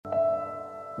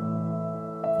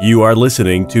You are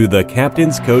listening to the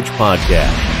Captain's Coach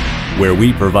Podcast, where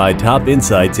we provide top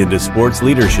insights into sports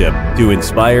leadership to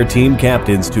inspire team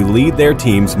captains to lead their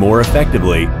teams more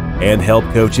effectively and help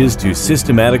coaches to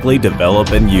systematically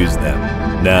develop and use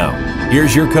them. Now,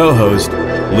 here's your co-host,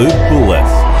 Luke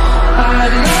Poulis.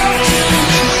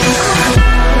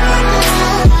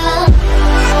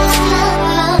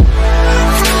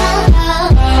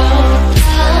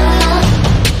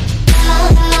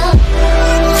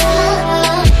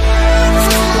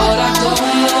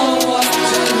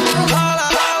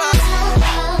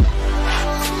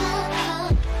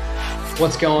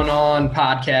 What's going on,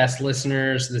 podcast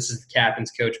listeners? This is the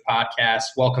Captain's Coach Podcast.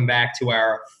 Welcome back to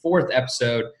our fourth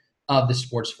episode of the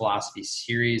Sports Philosophy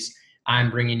series.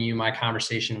 I'm bringing you my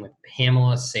conversation with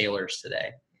Pamela Sailors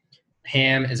today.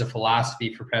 Pam is a philosophy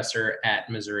professor at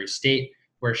Missouri State,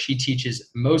 where she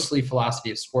teaches mostly philosophy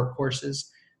of sport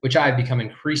courses, which I've become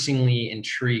increasingly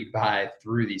intrigued by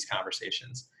through these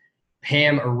conversations.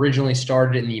 Pam originally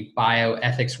started in the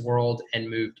bioethics world and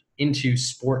moved into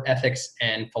sport ethics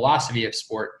and philosophy of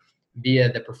sport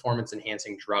via the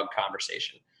performance-enhancing drug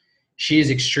conversation. She is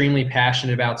extremely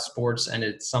passionate about sports, and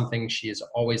it's something she has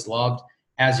always loved,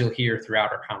 as you'll hear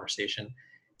throughout our conversation.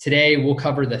 Today, we'll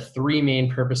cover the three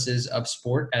main purposes of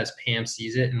sport as Pam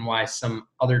sees it and why some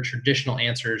other traditional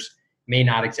answers may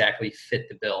not exactly fit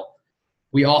the bill.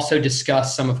 We also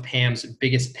discuss some of Pam's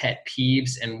biggest pet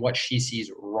peeves and what she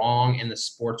sees wrong in the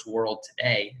sports world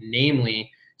today, namely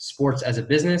sports as a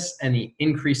business and the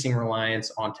increasing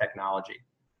reliance on technology.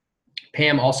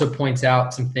 Pam also points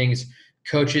out some things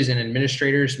coaches and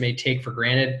administrators may take for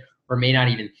granted or may not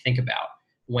even think about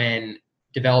when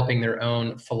developing their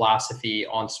own philosophy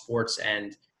on sports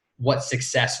and what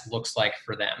success looks like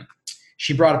for them.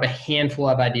 She brought up a handful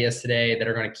of ideas today that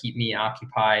are going to keep me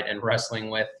occupied and wrestling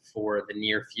with for the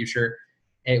near future.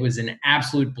 It was an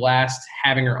absolute blast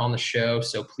having her on the show,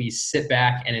 so please sit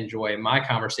back and enjoy my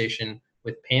conversation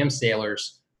with Pam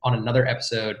Sailors on another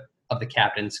episode of the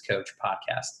Captain's Coach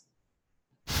Podcast.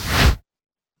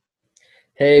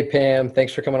 Hey, Pam.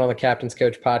 Thanks for coming on the Captain's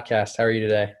Coach Podcast. How are you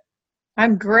today?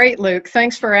 I'm great, Luke.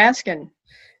 Thanks for asking.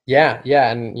 Yeah.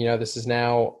 And, this is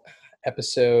now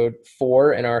episode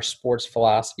 4 in our sports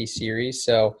philosophy series.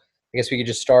 So I guess we could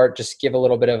just give a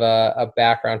little bit of a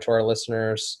background to our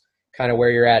listeners, kind of where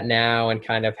you're at now and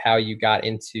kind of how you got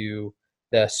into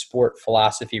the sport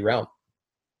philosophy realm.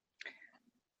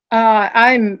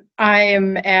 I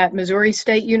am at Missouri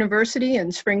State University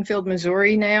in Springfield,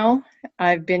 Missouri now.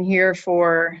 I've been here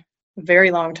for a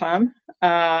very long time.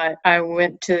 I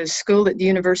went to school at the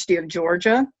University of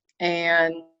Georgia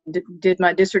and did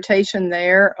my dissertation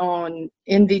there on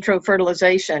in vitro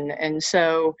fertilization. And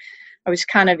so I was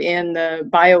kind of in the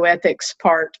bioethics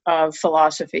part of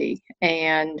philosophy.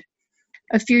 And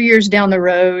a few years down the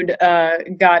road,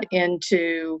 got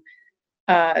into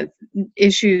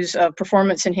issues of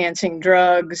performance-enhancing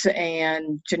drugs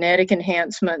and genetic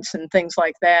enhancements and things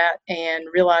like that, and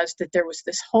realized that there was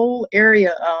this whole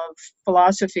area of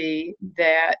philosophy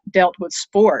that dealt with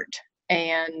sport.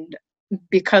 And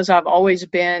because I've always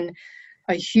been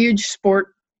a huge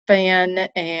sport fan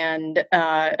and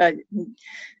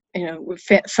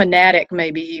fanatic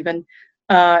maybe even,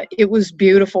 it was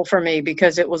beautiful for me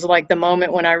because it was like the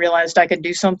moment when I realized I could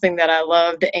do something that I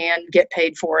loved and get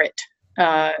paid for it.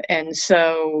 And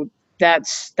so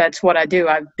that's what I do.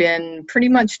 I've been pretty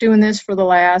much doing this for the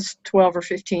last 12 or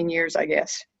 15 years, I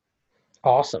guess.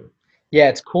 Awesome. Yeah,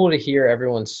 it's cool to hear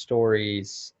everyone's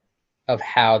stories of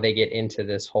how they get into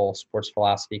this whole sports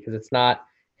philosophy, because it's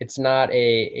not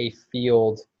a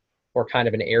field or kind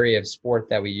of an area of sport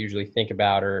that we usually think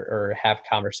about or have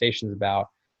conversations about.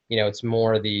 It's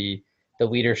more the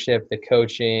leadership, the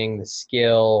coaching, the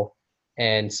skill,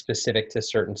 and specific to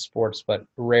certain sports, but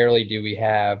rarely do we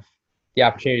have the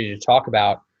opportunity to talk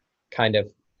about kind of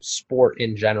sport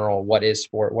in general. What is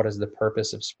sport? What is the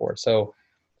purpose of sport? So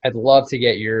I'd love to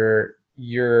get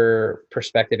your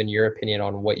perspective and your opinion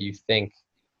on what you think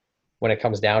when it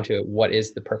comes down to it. What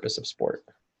is the purpose of sport?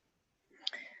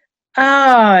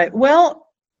 Well,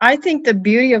 I think the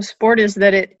beauty of sport is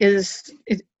that it is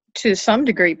to some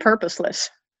degree purposeless.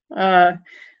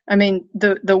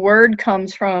 The word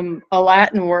comes from a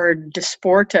Latin word,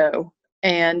 disporto,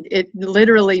 and it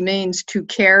literally means to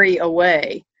carry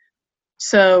away.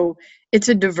 So it's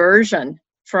a diversion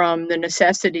from the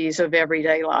necessities of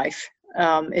everyday life.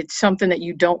 It's something that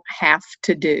you don't have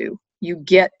to do. You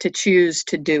get to choose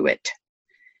to do it.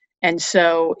 And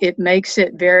so it makes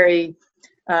it very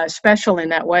special in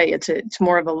that way. It's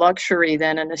more of a luxury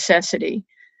than a necessity.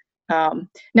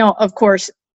 Now, of course,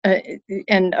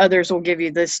 and others will give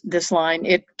you this line,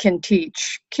 it can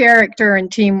teach character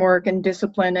and teamwork and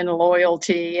discipline and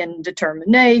loyalty and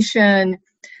determination,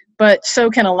 but so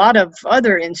can a lot of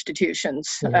other institutions,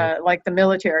 like the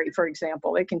military, for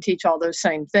example. It can teach all those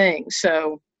same things.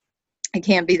 So it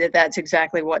can't be that that's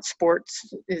exactly what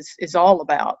sports is all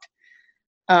about.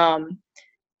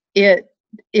 It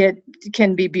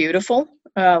can be beautiful,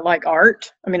 like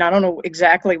art. I mean, I don't know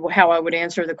exactly how I would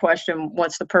answer the question,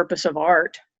 what's the purpose of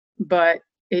art? But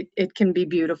it can be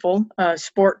beautiful.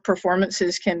 Sport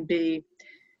performances can be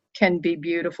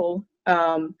beautiful.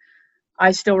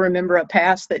 I still remember a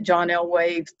pass that John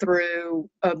Elway threw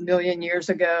a million years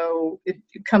ago,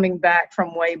 coming back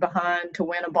from way behind to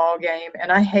win a ball game.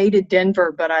 And I hated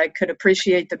Denver, but I could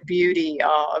appreciate the beauty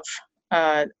of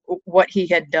what he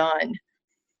had done.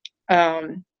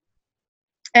 And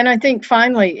I think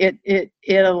finally it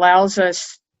allows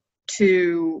us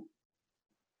to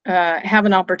have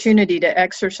an opportunity to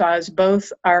exercise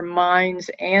both our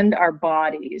minds and our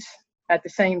bodies at the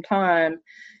same time,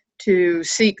 to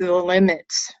seek the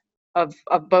limits of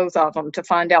both of them, to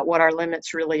find out what our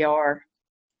limits really are.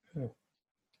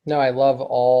 No, I love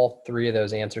all three of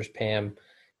those answers, Pam.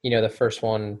 The first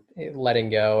one,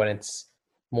 letting go, and it's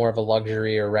more of a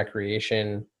luxury or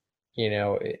recreation.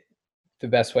 The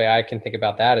best way I can think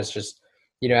about that is just,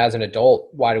 as an adult,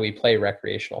 why do we play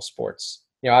recreational sports?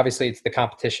 Obviously it's the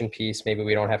competition piece. Maybe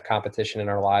we don't have competition in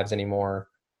our lives anymore,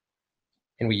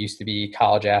 and we used to be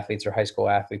college athletes or high school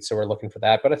athletes, so we're looking for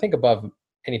that. But I think above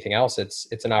anything else,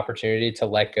 it's an opportunity to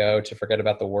let go, to forget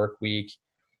about the work week,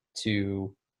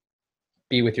 to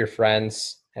be with your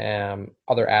friends,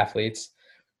 other athletes,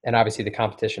 and obviously the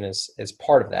competition is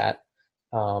part of that.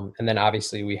 And then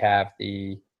obviously we have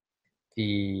the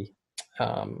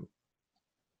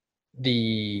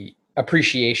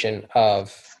appreciation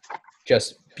of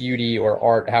just beauty or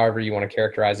art, however you want to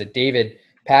characterize it. David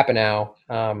Papineau,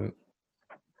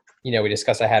 we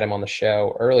discussed, I had him on the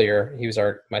show earlier. He was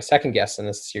my second guest in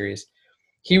this series.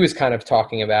 He was kind of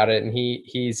talking about it, and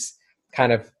he's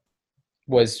kind of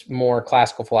was more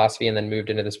classical philosophy and then moved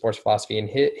into the sports philosophy. And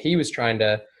he was trying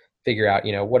to figure out,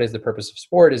 what is the purpose of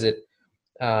sport? Is it,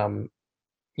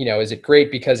 is it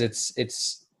great because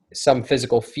it's some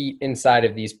physical feat inside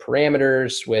of these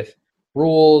parameters with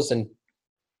rules and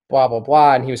blah, blah,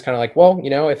 blah. And he was kind of like, well,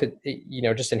 if it,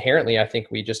 just inherently, I think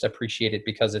we just appreciate it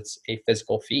because it's a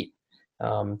physical feat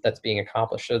that's being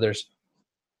accomplished. So there's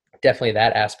definitely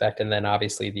that aspect. And then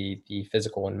obviously the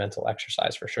physical and mental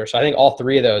exercise for sure. So I think all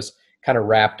three of those kind of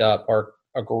wrapped up are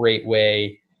a great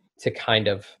way to kind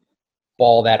of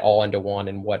ball that all into one,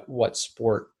 and what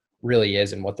sport really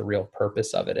is and what the real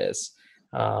purpose of it is.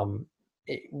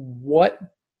 What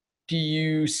do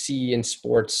you see in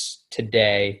sports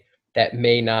today that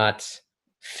may not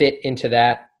fit into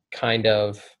that kind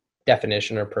of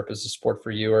definition or purpose of sport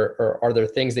for you? Or are there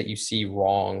things that you see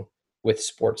wrong with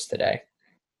sports today?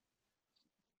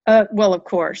 Well, of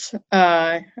course.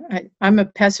 I'm a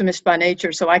pessimist by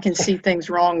nature, so I can see things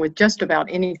wrong with just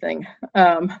about anything.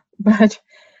 But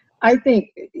I think,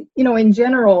 in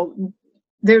general,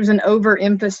 there's an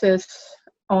overemphasis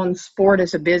on sport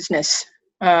as a business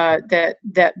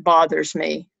that bothers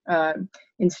me.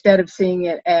 Instead of seeing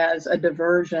it as a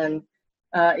diversion,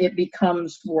 it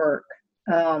becomes work.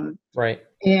 Right.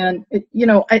 And,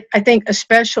 I think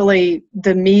especially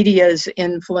the media's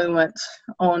influence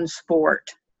on sport,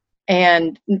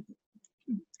 and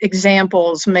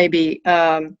examples, maybe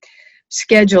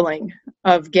scheduling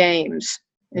of games.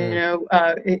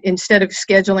 Instead of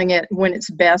scheduling it when it's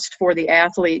best for the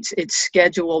athletes, it's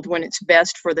scheduled when it's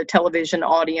best for the television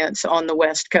audience on the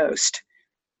West Coast.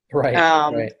 Right.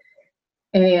 Right.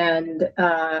 And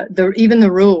even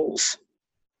the rules,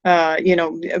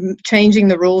 changing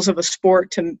the rules of a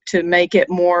sport to make it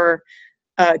more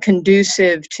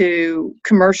conducive to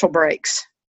commercial breaks.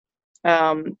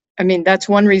 That's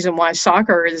one reason why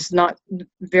soccer is not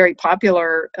very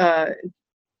popular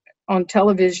on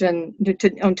television,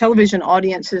 on television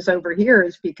audiences over here,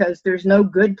 is because there's no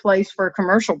good place for a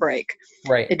commercial break.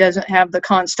 Right. It doesn't have the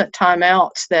constant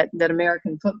timeouts that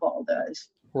American football does.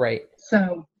 Right.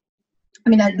 So,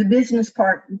 the business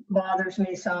part bothers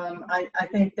me some. I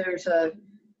think there's a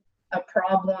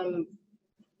problem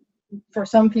for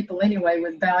some people anyway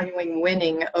with valuing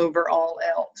winning over all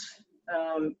else.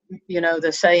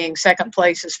 The saying, second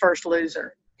place is first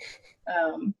loser.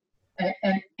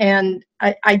 And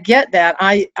I get that.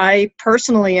 I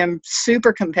personally am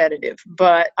super competitive,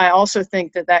 but I also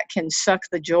think that can suck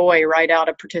the joy right out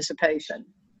of participation.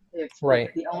 If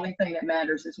the only thing that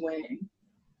matters is winning.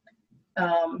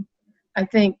 I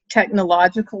think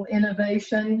technological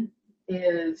innovation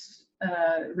is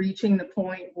reaching the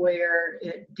point where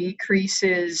it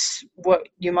decreases what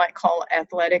you might call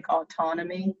athletic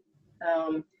autonomy.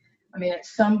 At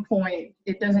some point,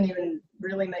 it doesn't even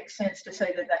really make sense to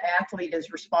say that the athlete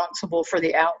is responsible for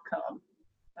the outcome.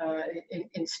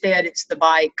 Instead, it's the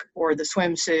bike or the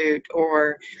swimsuit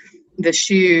or the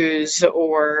shoes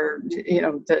or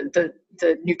the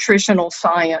nutritional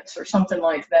science or something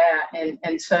like that.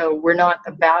 And so we're not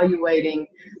evaluating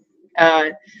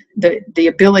the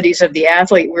abilities of the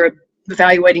athlete. We're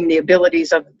evaluating the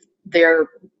abilities of their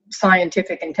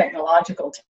scientific and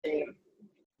technological team.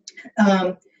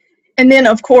 And then,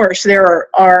 of course, there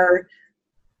are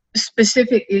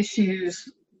specific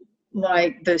issues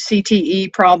like the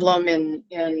CTE problem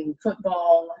in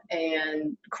football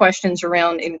and questions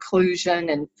around inclusion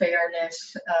and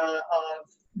fairness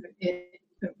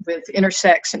with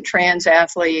intersex and trans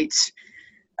athletes.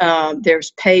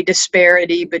 There's pay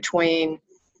disparity between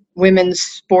women's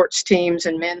sports teams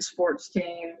and men's sports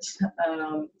teams.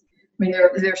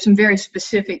 There's some very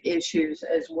specific issues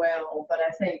as well, but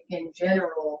I think in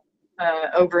general,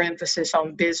 overemphasis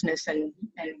on business and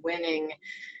winning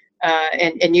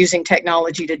and using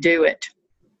technology to do it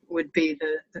would be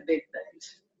the big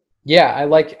things. Yeah, I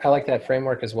like that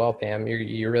framework as well, Pam.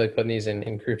 You're really putting these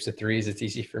in groups of threes. It's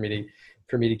easy for me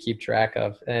to keep track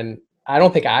of. And I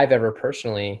don't think I've ever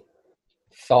personally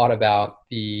thought about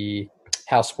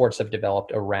how sports have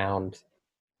developed around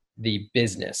the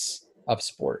business of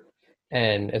sport.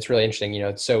 And it's really interesting.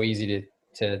 It's so easy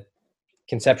to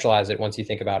conceptualize it once you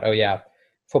think about,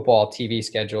 football TV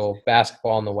schedule,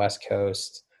 basketball on the West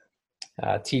Coast,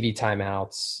 TV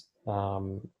timeouts,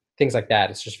 things like that.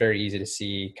 It's just very easy to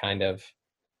see kind of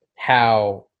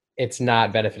how it's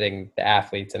not benefiting the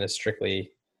athletes and it's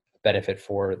strictly benefit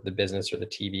for the business or the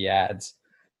TV ads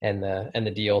and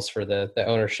the deals for the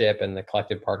ownership and the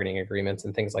collective bargaining agreements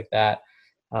and things like that.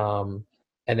 And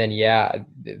then,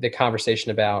 the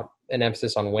conversation about an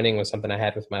emphasis on winning was something I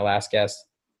had with my last guest,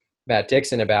 Matt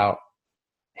Dixon, about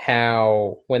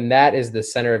how when that is the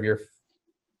center of your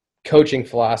coaching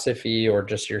philosophy or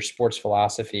just your sports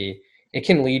philosophy, it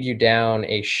can lead you down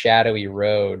a shadowy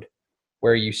road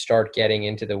where you start getting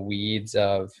into the weeds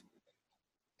of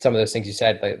some of those things you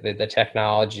said, like the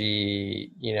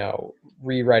technology,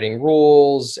 rewriting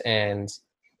rules and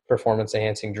performance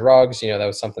enhancing drugs. That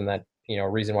was something that,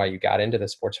 reason why you got into the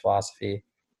sports philosophy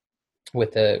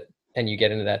and you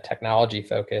get into that technology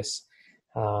focus.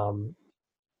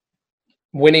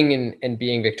 Winning and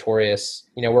being victorious,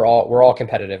 we're all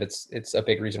competitive. It's a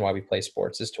big reason why we play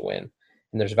sports is to win.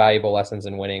 And there's valuable lessons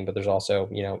in winning, but there's also,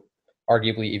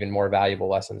 arguably even more valuable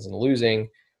lessons in losing.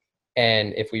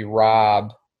 And if we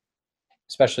rob,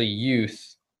 especially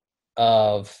youth,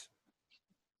 of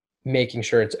making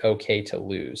sure it's okay to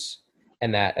lose,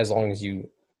 and that as long as you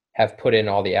have put in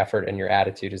all the effort and your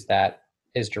attitude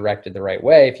is directed the right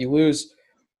way, if you lose,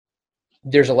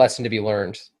 there's a lesson to be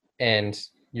learned. And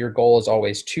your goal is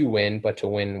always to win, but to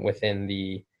win within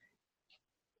the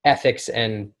ethics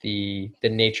and the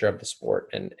nature of the sport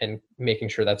and making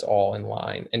sure that's all in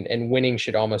line. And winning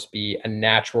should almost be a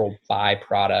natural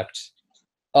byproduct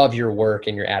of your work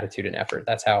and your attitude and effort.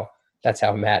 That's how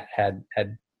Matt had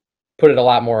put it a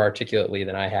lot more articulately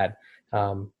than I had.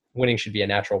 Winning should be a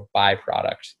natural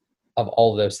byproduct of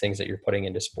all of those things that you're putting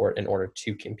into sport in order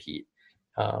to compete.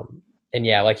 And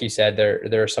like you said,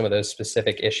 there are some of those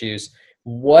specific issues.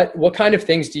 What kind of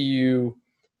things do you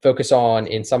focus on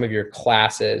in some of your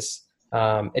classes?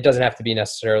 It doesn't have to be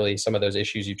necessarily some of those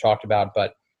issues you talked about,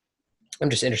 but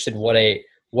I'm just interested what a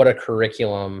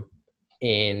curriculum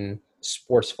in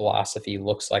sports philosophy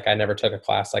looks like. I never took a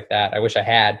class like that. I wish I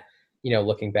had,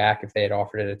 looking back, if they had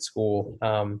offered it at school.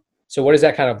 So what does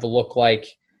that kind of look like?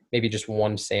 Maybe just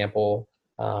one sample,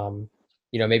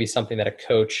 maybe something that a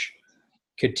coach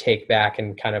could take back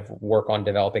and kind of work on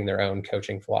developing their own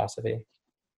coaching philosophy.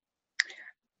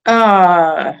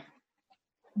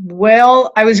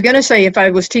 Well, I was going to say, if I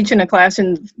was teaching a class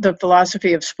in the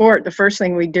philosophy of sport, the first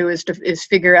thing we do is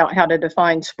figure out how to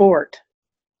define sport,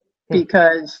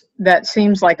 because that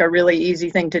seems like a really easy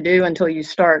thing to do until you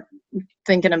start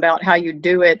thinking about how you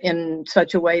do it in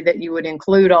such a way that you would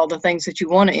include all the things that you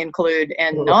want to include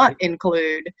and not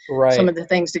include some of the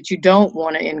things that you don't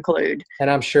want to include. And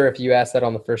I'm sure if you asked that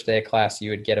on the first day of class,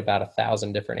 you would get about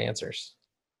 1,000 different answers.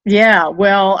 Yeah,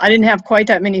 well, I didn't have quite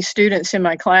that many students in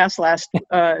my class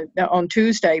on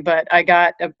Tuesday, but I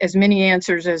got as many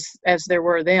answers as there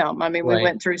were them. I mean, we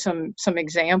went through some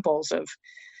examples of,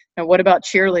 what about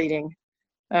cheerleading?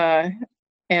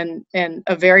 And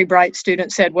a very bright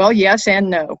student said, well, yes and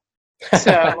no.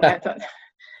 So I thought,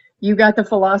 you got the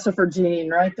philosopher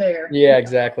gene right there. Yeah,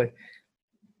 exactly.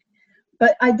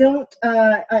 But I don't,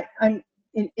 I'm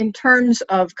in terms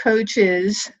of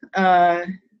coaches,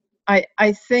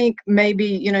 I think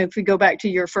maybe, if we go back to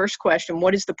your first question,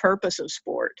 what is the purpose of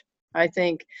sport? I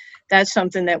think that's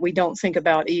something that we don't think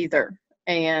about either.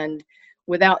 And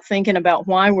without thinking about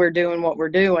why we're doing what we're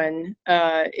doing,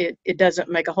 it doesn't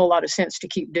make a whole lot of sense to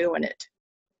keep doing it.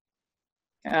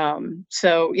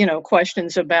 So,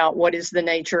 questions about what is the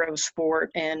nature of sport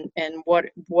and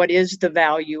what is the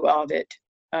value of it,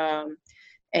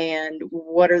 and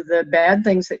what are the bad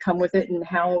things that come with it, and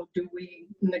how do we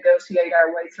negotiate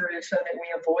our way through it so that we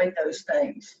avoid those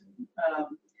things.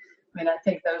 I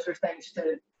think those are things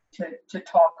to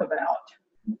talk about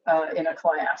in a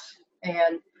class.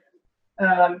 And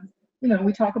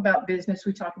we talk about business,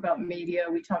 we talk about media,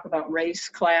 we talk about race,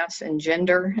 class, and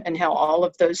gender, and how all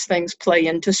of those things play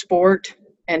into sport,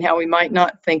 and how we might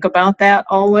not think about that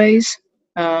always.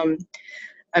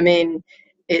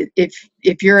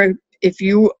 If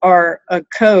you are a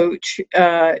coach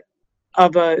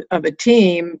of a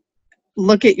team,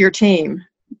 look at your team.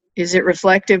 Is it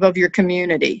reflective of your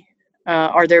community?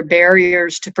 Are there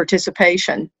barriers to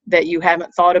participation that you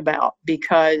haven't thought about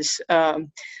because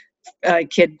a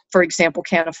kid, for example,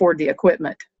 can't afford the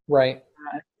equipment? Right.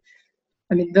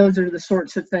 Those are the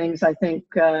sorts of things I think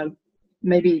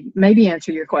maybe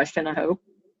answer your question, I hope.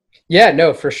 Yeah,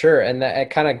 no, for sure. And that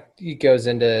kind of goes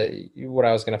into what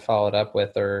I was going to follow it up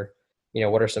with, or,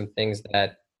 what are some things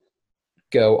that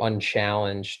go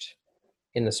unchallenged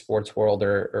in the sports world,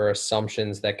 or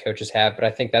assumptions that coaches have. But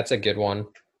I think that's a good one,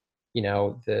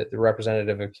 the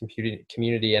representative of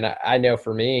community. And I know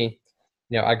for me,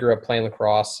 I grew up playing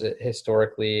lacrosse,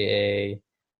 historically a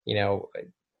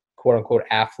quote unquote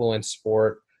affluent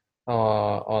sport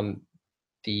on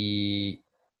the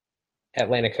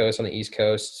Atlantic coast, on the East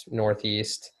Coast,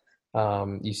 Northeast.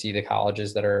 You see the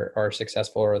colleges that are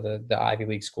successful, or the Ivy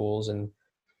League schools and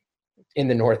in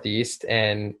the Northeast.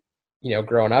 And,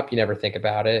 growing up, you never think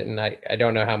about it. And I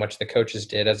don't know how much the coaches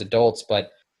did as adults,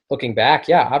 but looking back,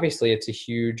 yeah, obviously it's a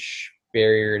huge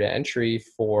barrier to entry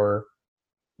for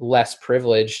less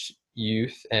privileged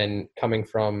youth and coming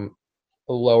from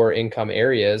lower income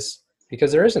areas,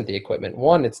 because there isn't the equipment.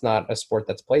 One, it's not a sport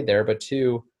that's played there, but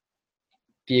two,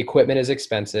 the equipment is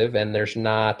expensive, and there's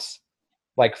not,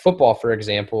 like football, for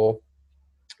example,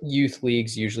 youth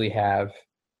leagues usually have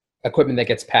equipment that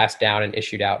gets passed down and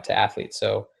issued out to athletes.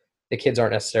 So the kids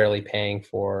aren't necessarily paying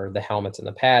for the helmets and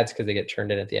the pads because they get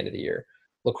turned in at the end of the year.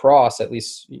 Lacrosse, at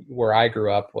least where I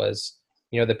grew up, was,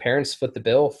 the parents foot the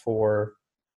bill for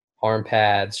arm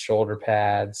pads, shoulder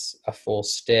pads, a full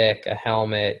stick, a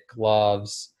helmet,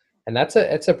 gloves. And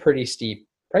it's a pretty steep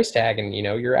price tag. And,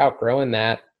 you're outgrowing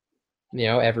that,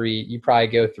 you probably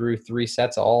go through 3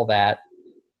 sets of all that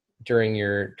during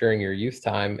your youth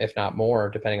time, if not more,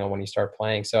 depending on when you start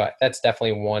playing. So that's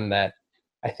definitely one that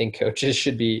I think coaches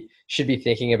should be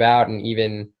thinking about, and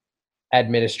even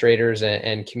administrators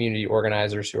and community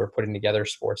organizers who are putting together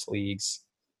sports leagues,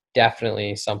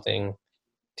 definitely something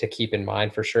to keep in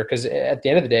mind for sure. Because at the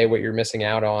end of the day, what you're missing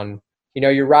out on,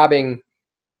 you're robbing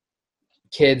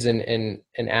kids and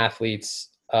athletes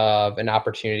of an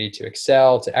opportunity to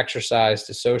excel, to exercise,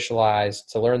 to socialize,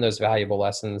 to learn those valuable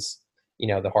lessons,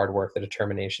 the hard work, the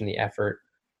determination, the effort.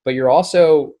 But you're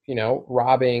also,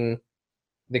 robbing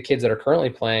the kids that are currently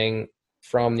playing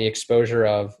from the exposure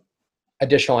of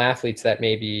additional athletes that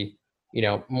may be,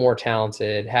 more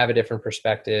talented, have a different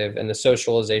perspective, and the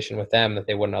socialization with them that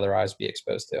they wouldn't otherwise be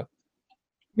exposed to.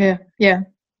 Yeah. Yeah.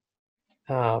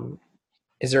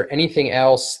 Is there anything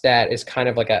else that is kind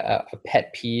of like a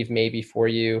pet peeve maybe for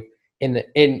you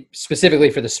in specifically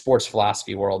for the sports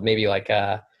philosophy world? Maybe like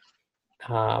a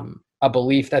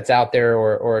belief that's out there,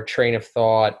 or a train of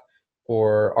thought,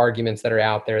 or arguments that are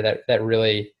out there that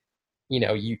really,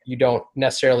 you don't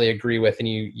necessarily agree with, and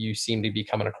you seem to be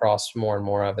coming across more and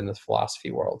more of in the philosophy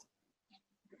world?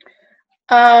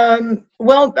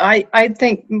 Well, I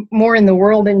think more in the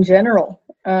world in general.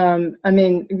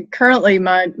 Currently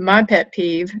my pet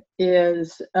peeve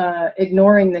is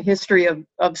ignoring the history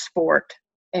of sport.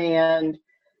 And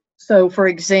so, for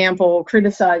example,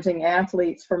 criticizing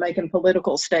athletes for making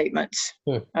political statements,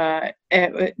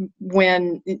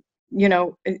 when,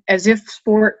 as if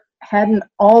sport hadn't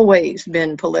always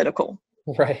been political.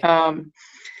 Right.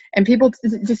 And people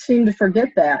just seem to forget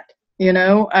that,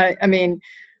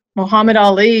 Muhammad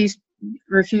Ali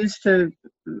refused to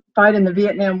fight in the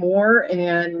Vietnam War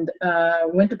and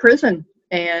went to prison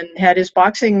and had his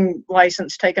boxing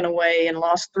license taken away and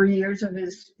lost 3 years of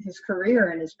his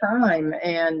career in his prime.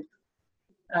 And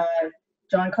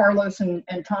John Carlos and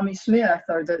Tommy Smith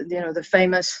are the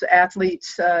famous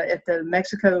athletes at the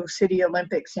Mexico City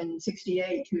Olympics in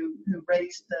 '68 who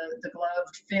raised the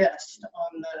gloved fist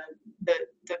on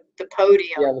the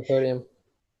podium. Yeah, the podium.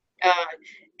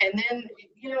 And then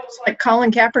it's like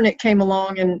Colin Kaepernick came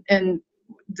along and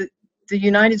the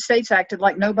United States acted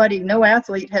like no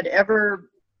athlete had ever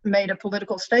made a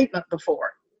political statement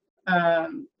before,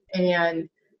 and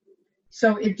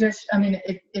so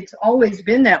it's always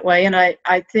been that way. And I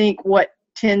think what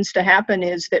tends to happen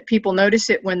is that people notice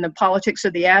it when the politics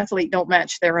of the athlete don't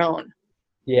match their own.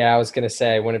 Yeah, I was going to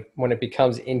say when it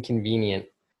becomes inconvenient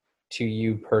to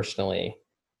you personally,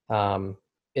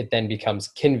 it then becomes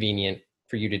convenient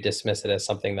for you to dismiss it as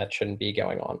something that shouldn't be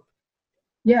going on.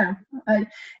 Yeah,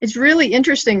 it's really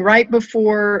interesting. Right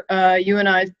before you and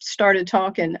I started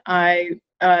talking, I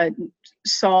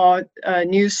saw a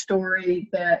news story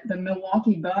that the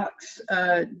Milwaukee Bucks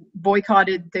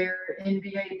boycotted their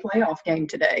NBA playoff game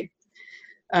today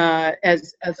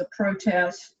as a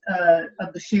protest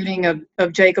of the shooting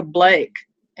of Jacob Blake.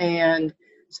 And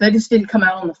so they just didn't come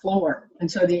out on the floor. And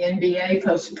so the NBA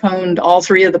postponed all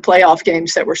 3 of the playoff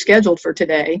games that were scheduled for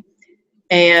today.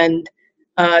 And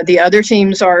the other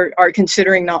teams are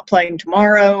considering not playing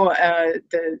tomorrow.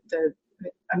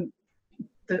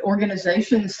 The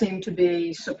organizations seem to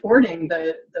be supporting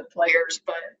the players,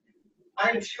 but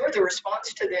I'm sure the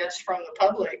response to this from the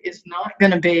public is not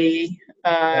going to be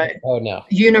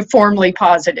uniformly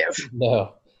positive.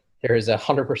 No, there is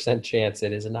 100% chance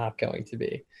it is not going to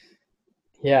be.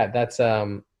 Yeah, that's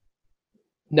no,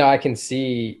 I can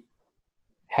see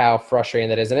how frustrating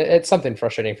that is, and it's something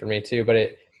frustrating for me too.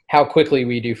 But how quickly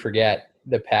we do forget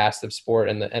the past of sport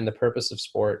and the purpose of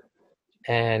sport.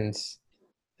 And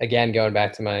again, going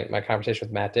back to my conversation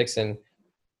with Matt Dixon,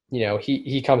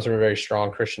 he comes from a very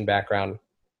strong Christian background,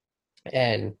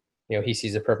 and he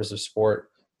sees the purpose of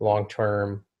sport long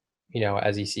term,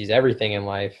 as he sees everything in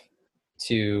life,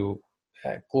 to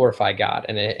glorify God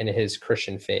and his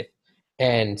Christian faith.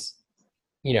 And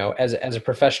as a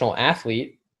professional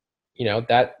athlete,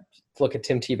 that look at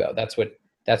Tim Tebow. That's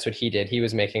what he did. He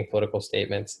was making political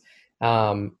statements,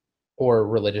 or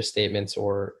religious statements,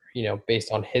 or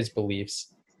based on his beliefs.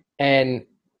 And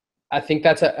I think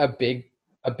that's a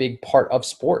big part of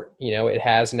sport. It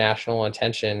has national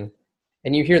attention,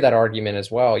 and you hear that argument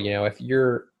as well. If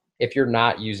you're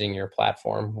not using your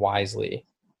platform wisely,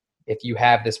 if you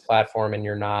have this platform and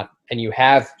you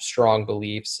have strong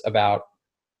beliefs about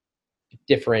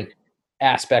different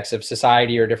aspects of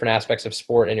society or different aspects of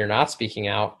sport, and you're not speaking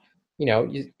out,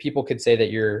 people could say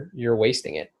that you're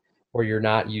wasting it, or you're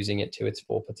not using it to its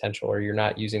full potential, or you're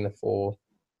not using the full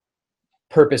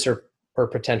purpose or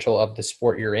potential of the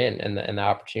sport you're in and the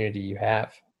opportunity you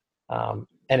have.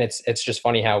 And it's just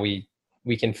funny how we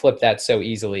can flip that so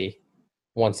easily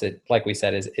once it, like we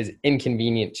said, is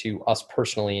inconvenient to us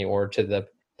personally, or to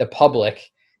the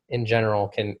public in general,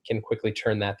 can quickly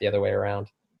turn that the other way around.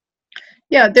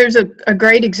 Yeah, there's a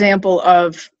great example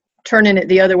of turning it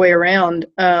the other way around.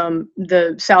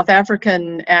 The South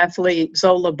African athlete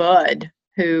Zola Budd,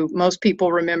 who most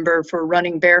people remember for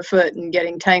running barefoot and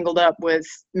getting tangled up with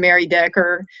Mary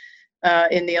Decker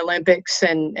in the Olympics,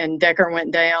 and Decker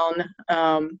went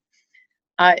down.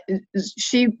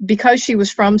 Because she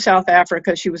was from South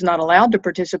Africa, she was not allowed to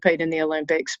participate in the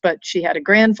Olympics, but she had a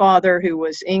grandfather who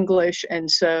was English,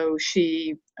 and so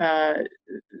she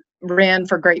ran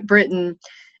for Great Britain.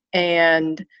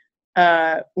 And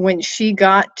when she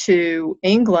got to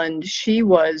England, she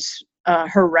was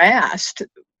harassed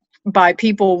by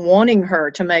people wanting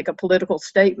her to make a political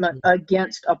statement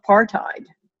against apartheid.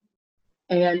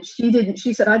 And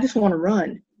she said, I just want to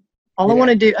run. All I want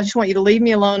to do, I just want you to leave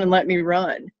me alone and let me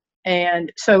run.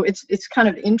 And so it's kind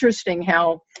of interesting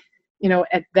how,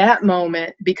 at that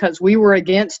moment, because we were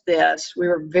against this, we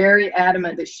were very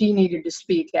adamant that she needed to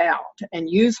speak out and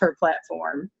use her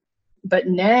platform. But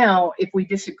now, if we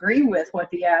disagree with what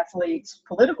the athlete's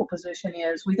political position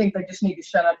is, we think they just need to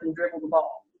shut up and dribble the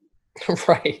ball.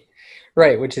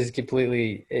 Right. Which is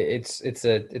completely, it's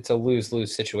a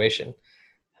lose-lose situation.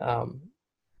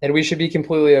 And we should be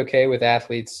completely okay with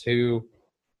athletes who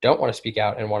don't want to speak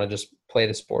out and want to just play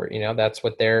the sport. That's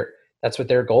what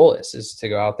their goal is to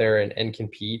go out there and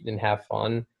compete and have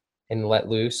fun and let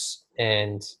loose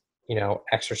and,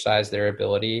 exercise their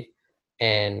ability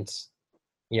and,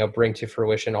 bring to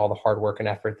fruition all the hard work and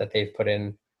effort that they've put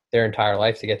in their entire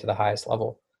life to get to the highest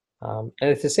level. And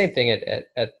it's the same thing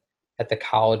at the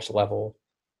college level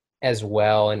as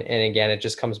well. And again, it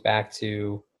just comes back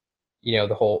to,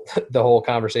 the whole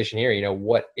conversation here.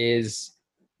 What is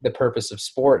the purpose of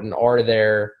sport, and are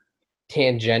there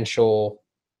tangential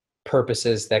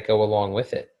purposes that go along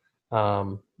with it.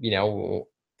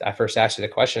 I first asked you the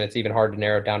question, it's even hard to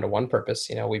narrow it down to one purpose.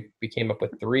 We came up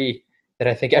with three that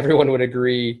I think everyone would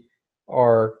agree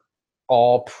are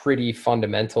all pretty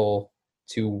fundamental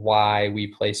to why we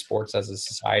play sports as a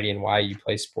society and why you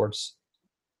play sports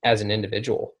as an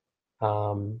individual.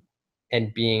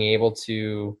 And being able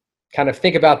to kind of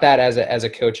think about that as a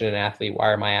coach and an athlete. Why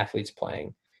are my athletes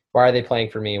playing? Why are they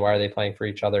playing for me? Why are they playing for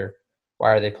each other?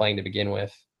 Why are they playing to begin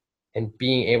with? And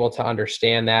being able to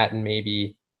understand that and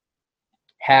maybe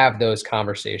have those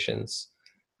conversations,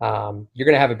 you're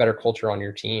going to have a better culture on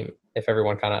your team if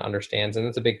everyone kind of understands. And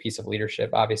that's a big piece of leadership.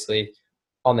 Obviously,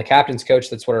 on the captain's coach,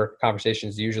 that's what our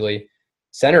conversations usually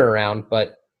center around.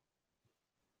 But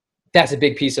that's a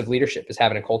big piece of leadership, is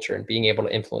having a culture and being able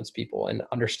to influence people and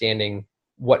understanding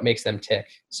what makes them tick.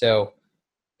 So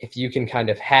if you can kind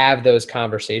of have those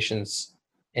conversations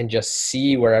and just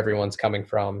see where everyone's coming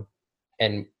from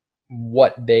and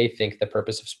what they think the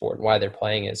purpose of sport and why they're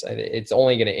playing is, it's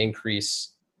only going to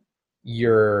increase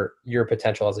your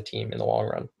potential as a team in the long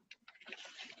run.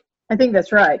 I think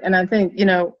that's right. And I think,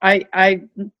 I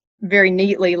very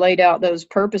neatly laid out those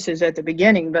purposes at the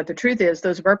beginning, but the truth is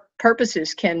those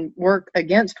purposes can work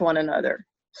against one another.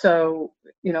 So,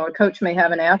 a coach may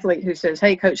have an athlete who says,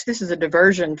 hey, coach, this is a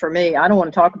diversion for me. I don't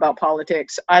want to talk about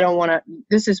politics.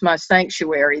 This is my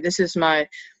sanctuary. This is my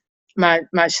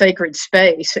sacred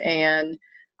space. And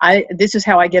this is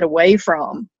how I get away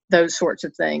from those sorts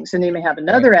of things. And you may have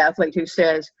another athlete who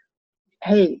says,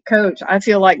 hey, coach, I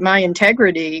feel like my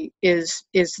integrity is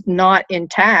not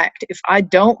intact if I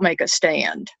don't make a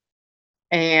stand.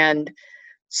 And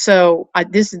so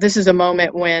this is a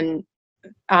moment when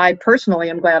I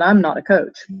personally am glad I'm not a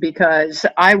coach, because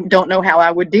I don't know how I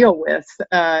would deal with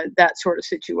that sort of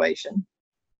situation.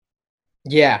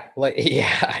 Yeah,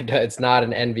 it's not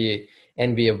an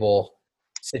enviable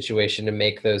situation to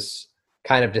make those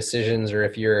kind of decisions. Or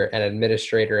if you're an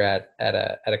administrator at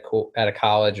a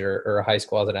college or a high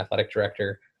school as an athletic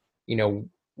director,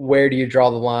 where do you draw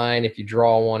the line? If you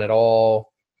draw one at all,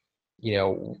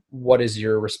 what is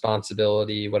your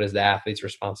responsibility? What is the athlete's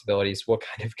responsibilities? What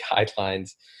kind of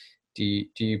guidelines do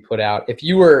you put out? If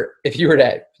you were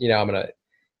to,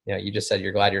 you just said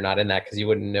you're glad you're not in that because you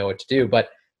wouldn't know what to do.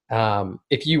 But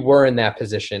if you were in that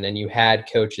position and you had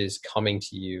coaches coming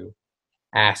to you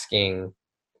asking,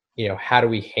 how do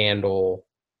we handle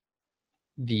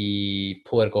the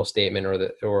political statement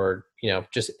or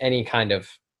just any kind of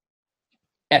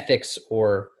ethics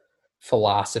or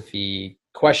philosophy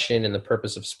question in the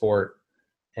purpose of sport,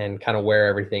 and kind of where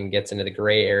everything gets into the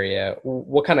gray area,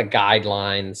 what kind of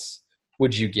guidelines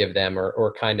would you give them,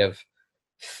 or kind of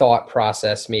thought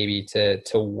process maybe to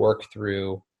work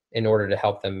through in order to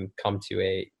help them come to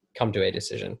a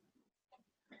decision?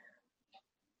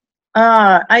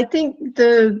 I think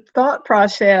the thought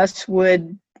process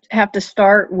would have to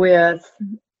start with,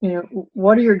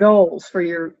 what are your goals for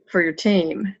your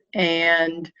team?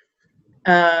 And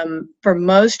for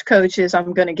most coaches,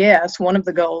 I'm going to guess one of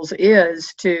the goals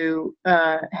is to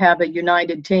have a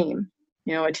united team.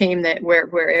 A team that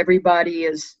where everybody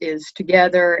is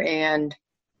together and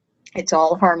it's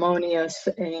all harmonious.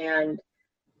 And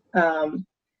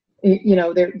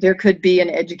there could be an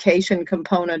education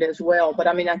component as well. But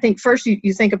I think first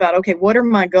you think about, okay, what are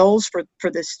my goals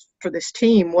for this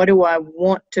team? What do I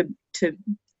want to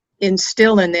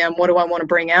instill in them? What do I want to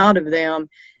bring out of them?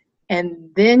 And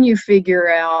then you figure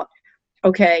out,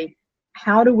 okay,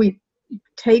 how do we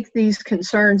take these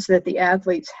concerns that the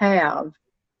athletes have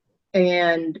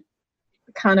and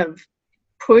kind of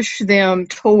push them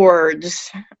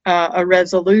towards a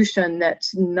resolution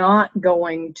that's not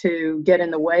going to get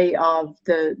in the way of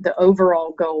the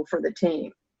overall goal for the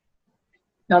team.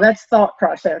 Now that's thought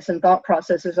process, and thought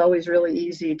process is always really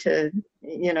easy to,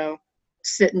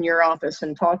 sit in your office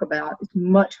and talk about. It's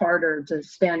much harder to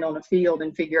stand on a field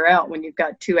and figure out when you've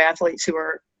got two athletes who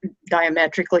are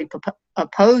diametrically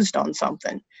opposed on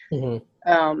something.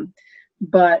 Mm-hmm.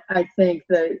 But I think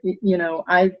that,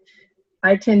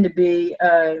 I tend to be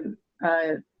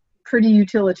pretty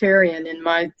utilitarian in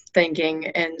my thinking.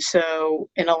 And so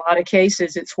in a lot of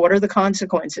cases, it's what are the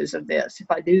consequences of this? If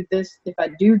I do this,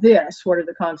 what are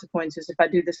the consequences? If I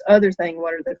do this other thing,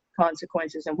 what are the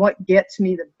consequences? And what gets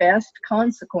me the best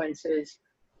consequences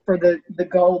for the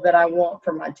goal that I want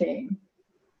for my team?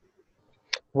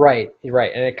 Right.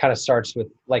 And it kind of starts with,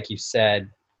 like you said,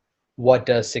 what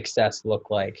does success look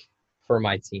like for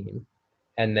my team?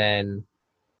 And then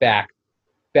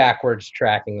backwards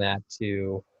tracking that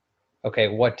to, okay,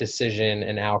 what decision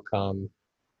and outcome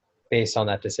based on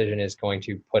that decision is going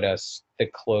to put us the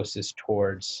closest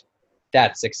towards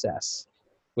that success?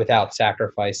 without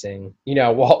sacrificing,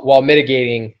 while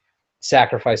mitigating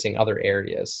sacrificing other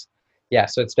areas. Yeah.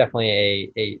 So it's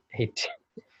definitely it's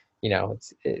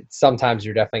sometimes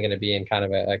you're definitely going to be in kind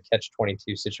of a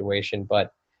catch-22 situation,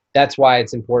 but that's why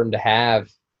it's important to have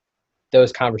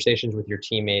those conversations with your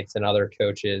teammates and other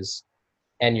coaches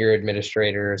and your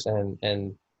administrators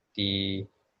and the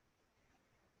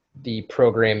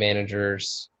program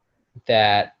managers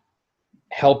that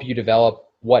help you develop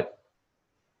what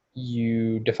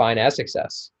you define as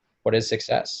success. What is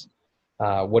success?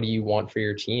 What do you want for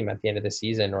your team at the end of the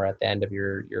season or at the end of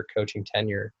your coaching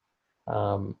tenure?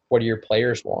 What do your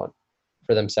players want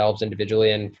for themselves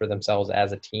individually and for themselves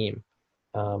as a team?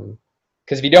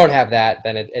 Because if you don't have that,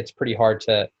 then it's pretty hard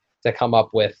to come up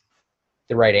with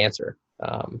the right answer.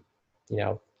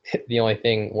 The only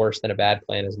thing worse than a bad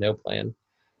plan is no plan.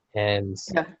 And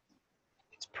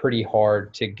it's pretty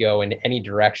hard to go in any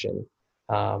direction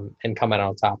and come out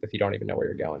on top if you don't even know where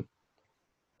you're going.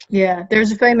 Yeah,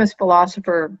 there's a famous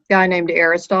philosopher, guy named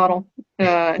Aristotle.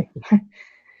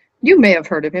 You may have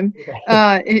heard of him.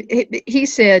 He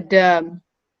said,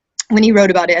 when he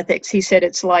wrote about ethics, he said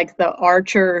it's like the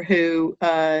archer who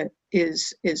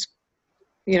is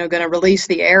going to release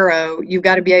the arrow. You've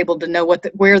got to be able to know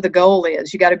where the goal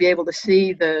is. You got to be able to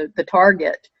see the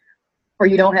target, or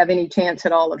you don't have any chance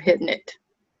at all of hitting it.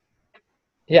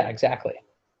 Yeah, exactly.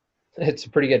 It's a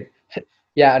pretty good,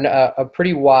 and a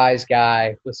pretty wise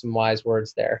guy with some wise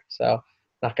words there. So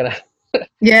not gonna.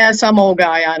 Yeah, some old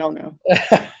guy. I don't know.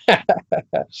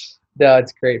 No,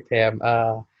 it's great, Pam.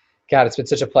 God, it's been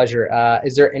such a pleasure.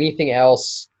 Is there anything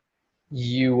else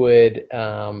you would,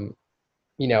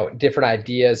 different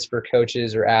ideas for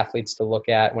coaches or athletes to look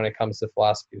at when it comes to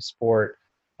philosophy of sport?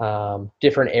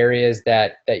 Different areas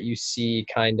that you see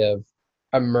kind of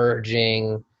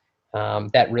emerging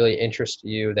that really interest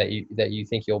you, that you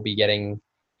think you'll be getting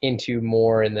into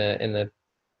more in the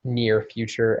near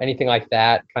future? Anything like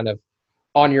that kind of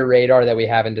on your radar that we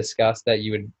haven't discussed that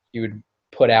you would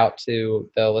put out to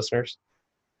the listeners?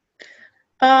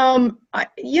 I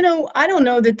don't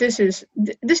know that this is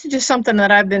just something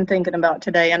that I've been thinking about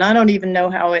today, and I don't even know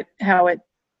how it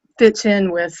fits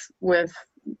in with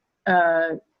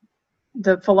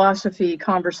the philosophy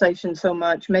conversation so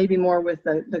much, maybe more with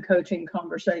the coaching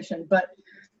conversation. But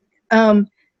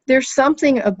there's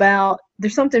something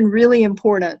really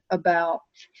important about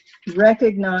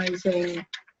recognizing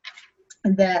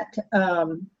that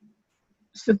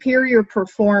superior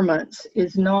performance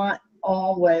is not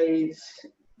always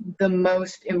the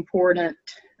most important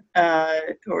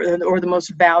or the most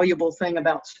valuable thing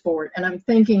about sport. And I'm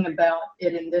thinking about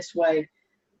it in this way.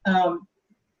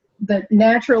 The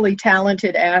naturally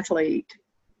talented athlete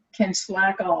can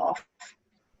slack off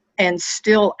and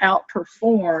still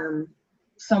outperform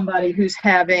somebody who's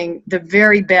having the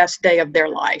very best day of their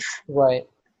life, right,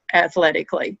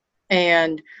 athletically.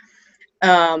 And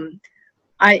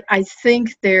I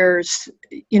think there's,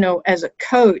 as a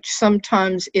coach,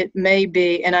 sometimes it may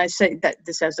be, and I say that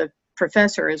this as a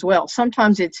professor as well,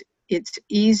 sometimes it's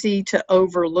easy to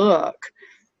overlook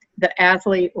the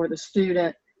athlete or the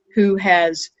student who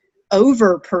has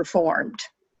overperformed.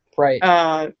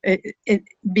 Right.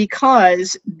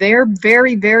 Because their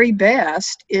very, very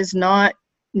best is not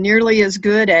nearly as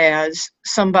good as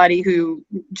somebody who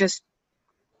just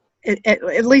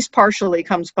at least partially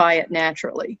comes by it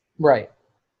naturally. Right.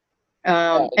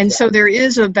 Exactly. And so there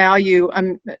is a value.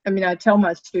 I tell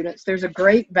my students there's a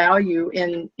great value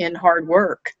in hard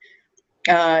work.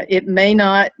 It may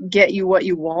not get you what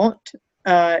you want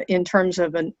in terms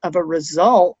of a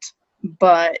result,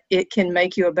 but it can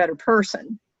make you a better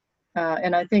person.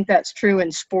 And I think that's true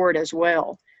in sport as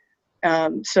well.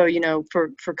 So,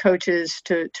 for coaches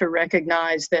to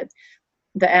recognize that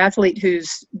the athlete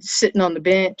who's sitting on the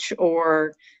bench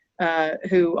or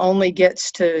who only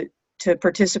gets to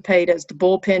participate as the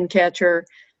bullpen catcher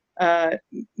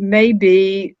may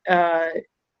be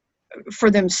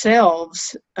for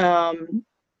themselves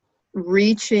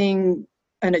reaching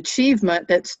an achievement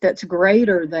that's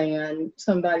greater than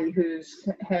somebody who's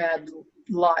had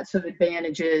lots of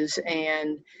advantages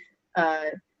and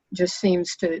just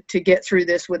seems to get through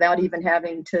this without even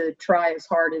having to try as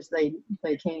hard as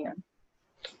they can.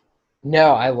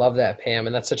 No, I love that, Pam,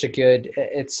 and it's such a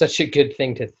good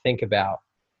thing to think about.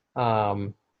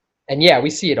 And yeah, we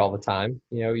see it all the time.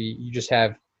 You just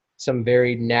have some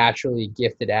very naturally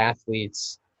gifted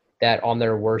athletes that on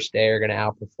their worst day are going to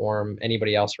outperform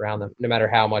anybody else around them, no matter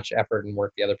how much effort and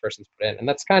work the other person's put in. And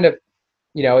that's kind of,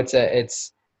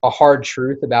 it's a hard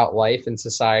truth about life and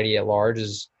society at large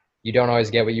is you don't always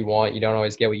get what you want. You don't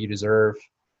always get what you deserve.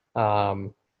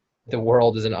 the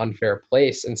world is an unfair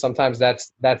place. And sometimes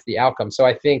that's the outcome. So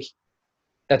I think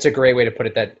that's a great way to put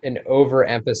it, that an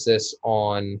overemphasis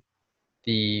on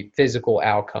the physical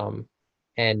outcome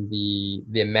and the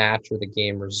match or the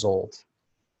game result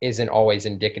isn't always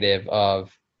indicative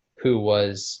of who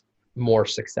was more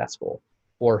successful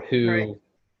or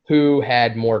who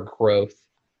had more growth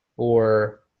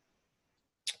or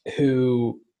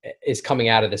who is coming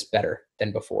out of this better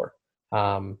than before.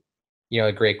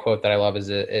 A great quote that I love is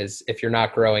if you're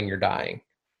not growing, you're dying.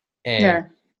 And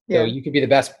so you could be the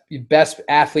best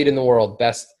athlete in the world,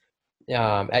 best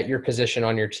at your position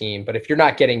on your team, but if you're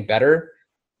not getting better,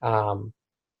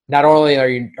 not only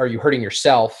are you hurting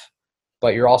yourself,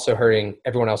 but you're also hurting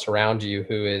everyone else around you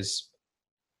who is,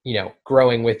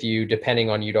 growing with you, depending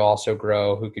on you to also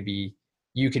grow,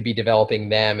 you could be developing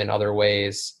them in other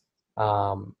ways.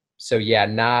 That's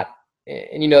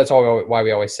why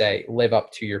we always say, live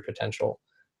up to your potential.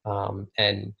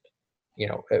 And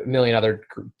a million other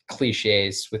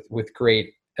cliches with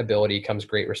great ability comes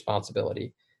great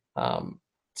responsibility.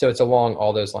 So it's along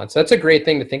all those lines. So that's a great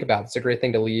thing to think about. It's a great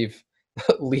thing to leave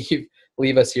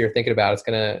us here thinking about. It's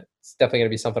definitely going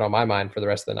to be something on my mind for the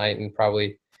rest of the night and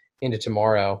probably into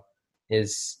tomorrow,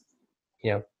 is,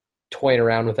 toying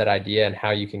around with that idea and how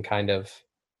you can kind of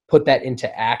put that into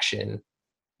action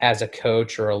as a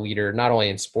coach or a leader, not only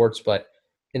in sports, but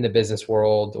in the business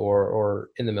world or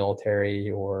in the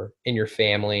military or in your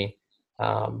family.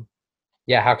 How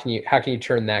can you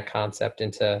turn that concept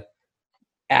into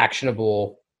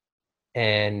actionable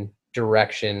and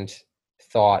directioned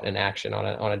thought and action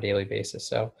on a daily basis?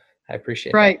 So I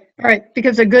appreciate that. Right.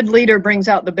 Because a good leader brings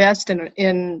out the best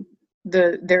in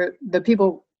the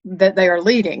people that they are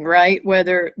leading, right?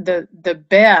 Whether the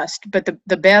best, but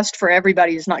the best for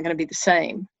everybody is not going to be the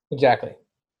same. Exactly.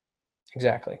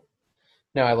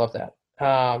 No, I love that.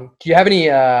 Do you have any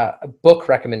book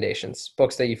recommendations,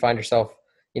 books that you find yourself,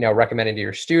 recommending to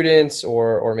your students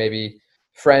or maybe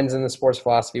friends in the sports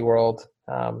philosophy world?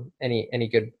 Any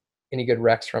good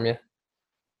recs from you?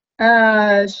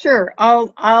 Sure.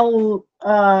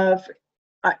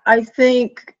 I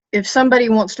think if somebody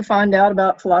wants to find out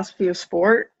about philosophy of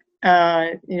sport,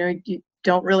 you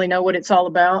don't really know what it's all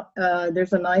about.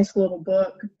 There's a nice little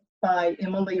book by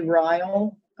Emily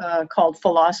Ryall called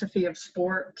Philosophy of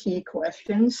Sport, Key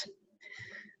Questions.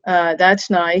 That's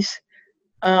nice.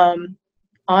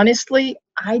 Honestly,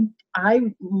 I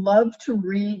love to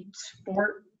read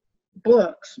sport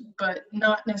books, but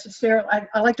not necessarily.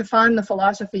 I like to find the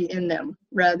philosophy in them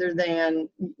rather than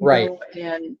go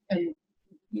and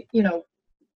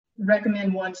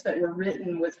recommend ones that were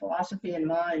written with philosophy in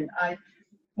mind.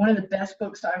 One of the best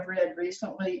books I've read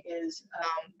recently is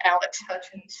Alex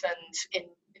Hutchinson's.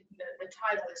 The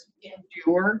title is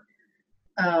Endure.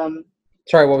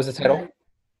 Sorry, what was the title?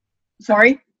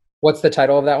 Sorry? What's the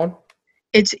title of that one?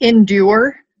 It's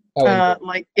Endure. Endure.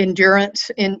 Like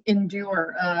endurance,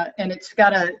 endure, and it's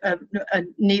got a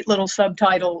neat little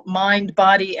subtitle: Mind,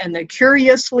 Body, and the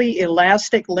Curiously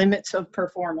Elastic Limits of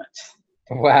Performance.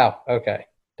 Wow. Okay.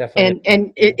 Definitely.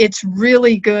 And it's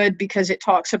really good because it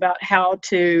talks about how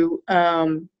to.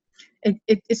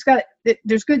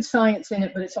 There's good science in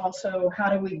it, but it's also how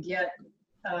do we get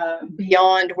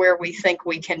beyond where we think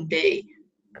we can be.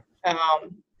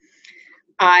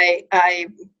 I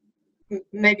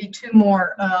maybe two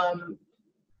more.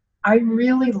 I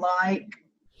really like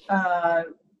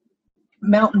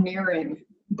mountaineering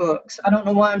books. I don't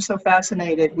know why I'm so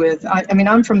fascinated with. I mean,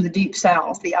 I'm from the deep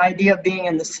South. The idea of being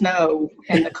in the snow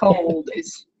and the cold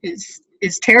is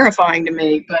terrifying to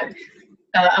me. But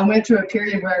I went through a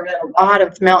period where I read a lot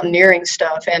of mountaineering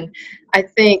stuff, and I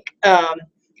think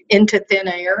Into Thin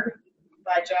Air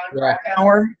by Jon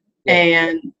Krakauer,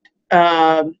 and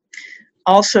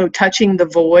also Touching the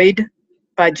Void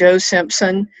by Joe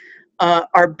Simpson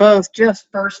are both just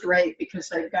first rate because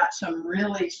they've got some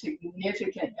really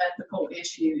significant ethical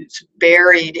issues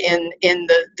buried in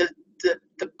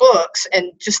the books,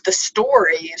 and just the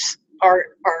stories are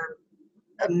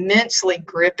immensely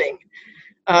gripping.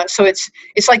 So it's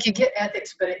like you get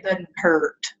ethics, but it doesn't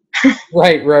hurt.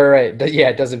 Right. Yeah,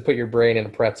 it doesn't put your brain in a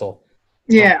pretzel.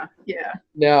 Yeah.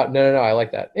 No, I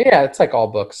like that. Yeah, it's like all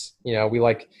books. We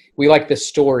like the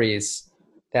stories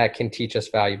that can teach us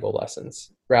valuable lessons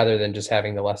rather than just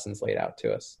having the lessons laid out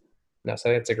to us. No, so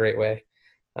it's a great way.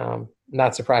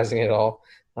 Not surprising at all.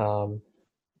 I'll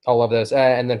love those.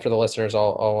 And then for the listeners,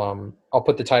 I'll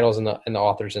put the titles and the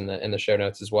authors in the show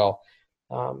notes as well,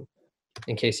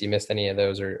 in case you missed any of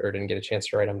those or didn't get a chance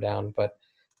to write them down. But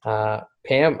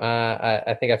Pam,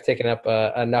 I think I've taken up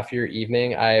enough of your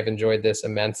evening. I have enjoyed this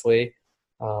immensely.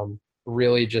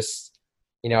 Really just,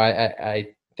 I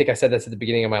think I said this at the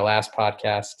beginning of my last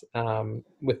podcast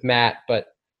with Matt, but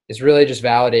it really just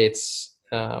validates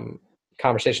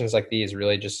conversations like these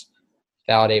really just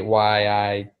validate why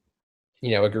I,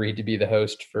 agreed to be the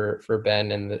host for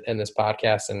Ben and this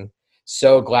podcast. And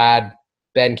so glad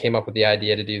Ben came up with the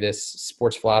idea to do this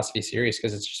sports philosophy series,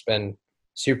 because it's just been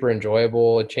super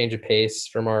enjoyable, a change of pace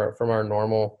from our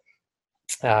normal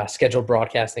scheduled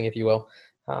broadcasting, if you will.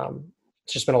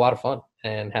 It's just been a lot of fun,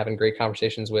 and having great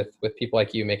conversations with people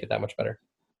like you make it that much better.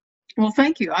 Well,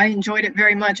 thank you. I enjoyed it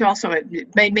very much. Also,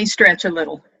 it made me stretch a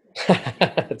little.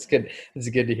 That's good. It's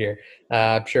good to hear.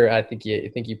 I'm sure. I think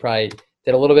you probably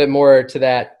did a little bit more to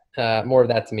that, more of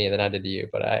that to me than I did to you.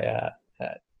 But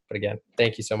but again,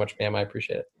 thank you so much, Pam. I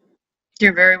appreciate it.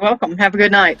 You're very welcome. Have a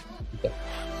good night. Okay.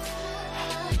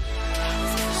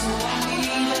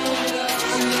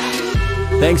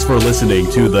 Thanks for listening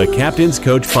to the Captain's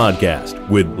Coach Podcast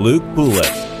with Luke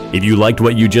Poulos. If you liked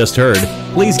what you just heard,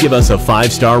 please give us a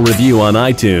 5-star review on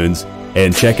iTunes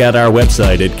and check out our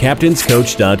website at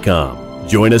captainscoach.com.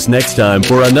 Join us next time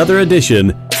for another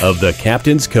edition of the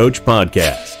Captain's Coach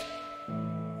Podcast.